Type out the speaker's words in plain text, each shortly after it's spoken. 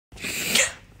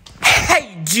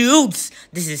dudes?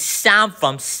 This is Sam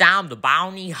from Sam the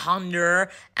Bounty Hunter,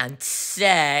 and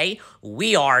today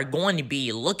we are going to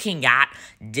be looking at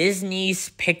Disney's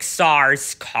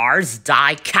Pixar's Cars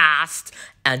Diecast,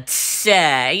 and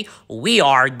today we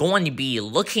are going to be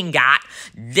looking at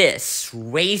this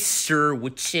racer,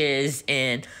 which is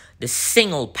in the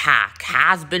single pack,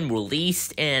 has been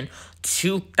released in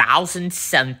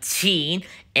 2017,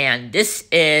 and this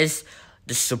is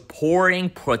the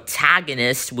supporting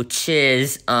protagonist, which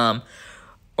is a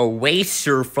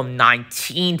racer from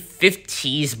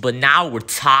 1950s but now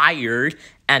retired,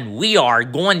 and we are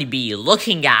going to be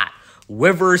looking at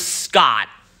River Scott.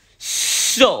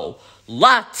 So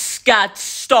let's get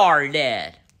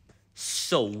started.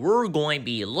 So we're going to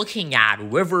be looking at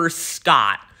River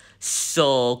Scott.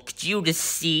 So could you just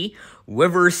see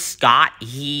River Scott?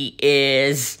 He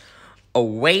is a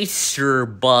racer,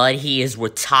 but he is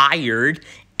retired,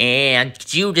 and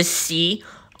you just see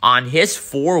on his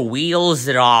four wheels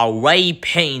that are already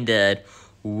painted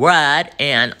red,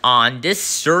 and on this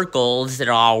circles that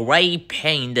are already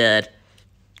painted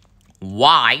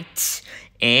white,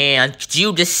 and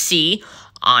you just see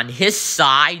on his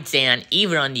sides and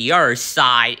even on the other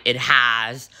side it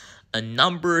has a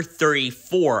number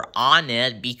 34 on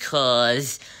it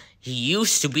because he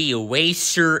used to be a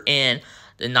racer in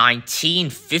the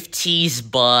 1950s,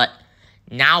 but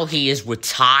now he is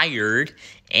retired,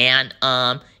 and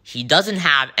he doesn't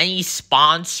have any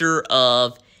sponsor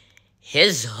of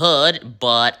his hood,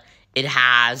 but it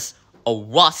has a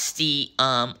rusty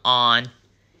on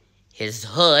his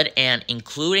hood, and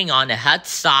including on the head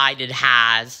side it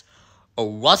has a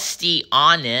rusty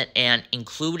on it, and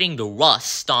including the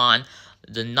rust on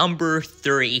the number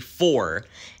 34,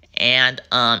 and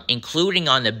including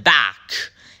on the back,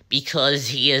 because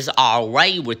he is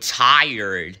already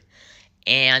retired.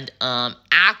 And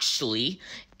actually,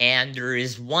 and there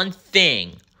is one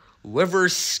thing, River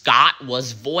Scott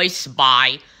was voiced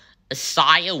by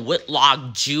Isaiah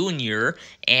Whitlock Jr.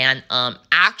 and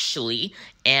actually,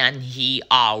 and he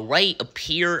already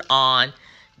appeared on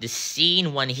the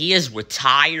scene when he is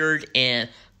retired in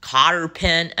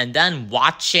Cotterpin, and then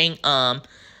watching the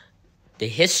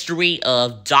history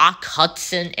of Doc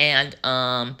Hudson and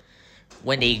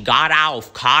when they got out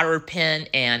of Cotterpin,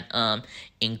 and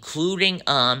including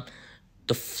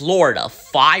the Florida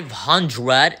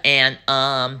 500 and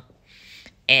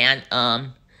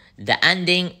the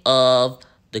ending of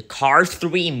the Cars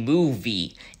 3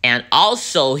 movie. And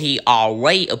also he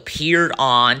already appeared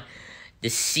on the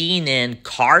scene in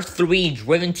Cars 3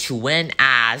 Driven to Win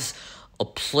as a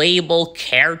playable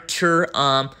character,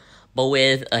 but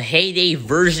with a heyday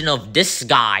version of this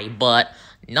guy, but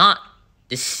not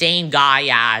the same guy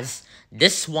as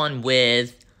this one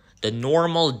with the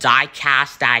normal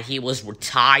diecast that he was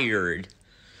retired.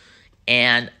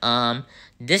 And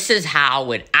this is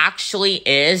how it actually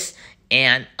is,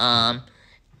 and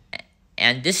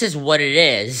this is what it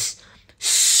is.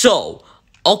 So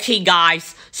okay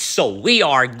guys, so we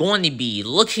are going to be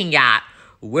looking at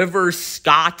River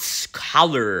Scott's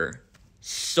color.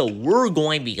 So we're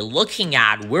going to be looking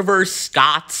at River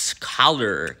Scott's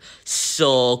color.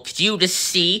 So could you just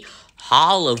see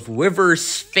all of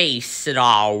River's face that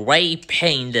are already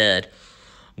painted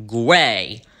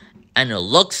gray, and it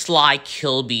looks like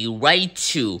he'll be ready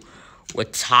to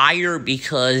retire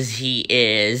because he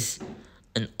is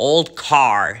an old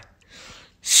car.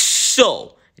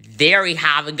 So there you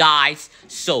have it guys.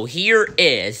 So here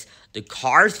is the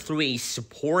Cars 3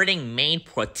 supporting main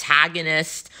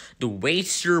protagonist, the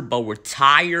racer but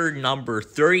retired number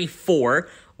 34,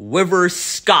 River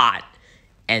Scott.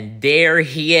 And there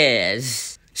he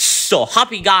is. So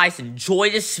hope you guys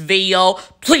enjoy this video.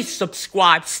 Please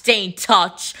subscribe, stay in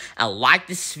touch, and like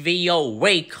this video.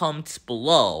 Rate, comments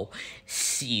below.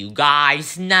 See you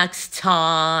guys next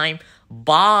time.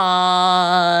 Bye.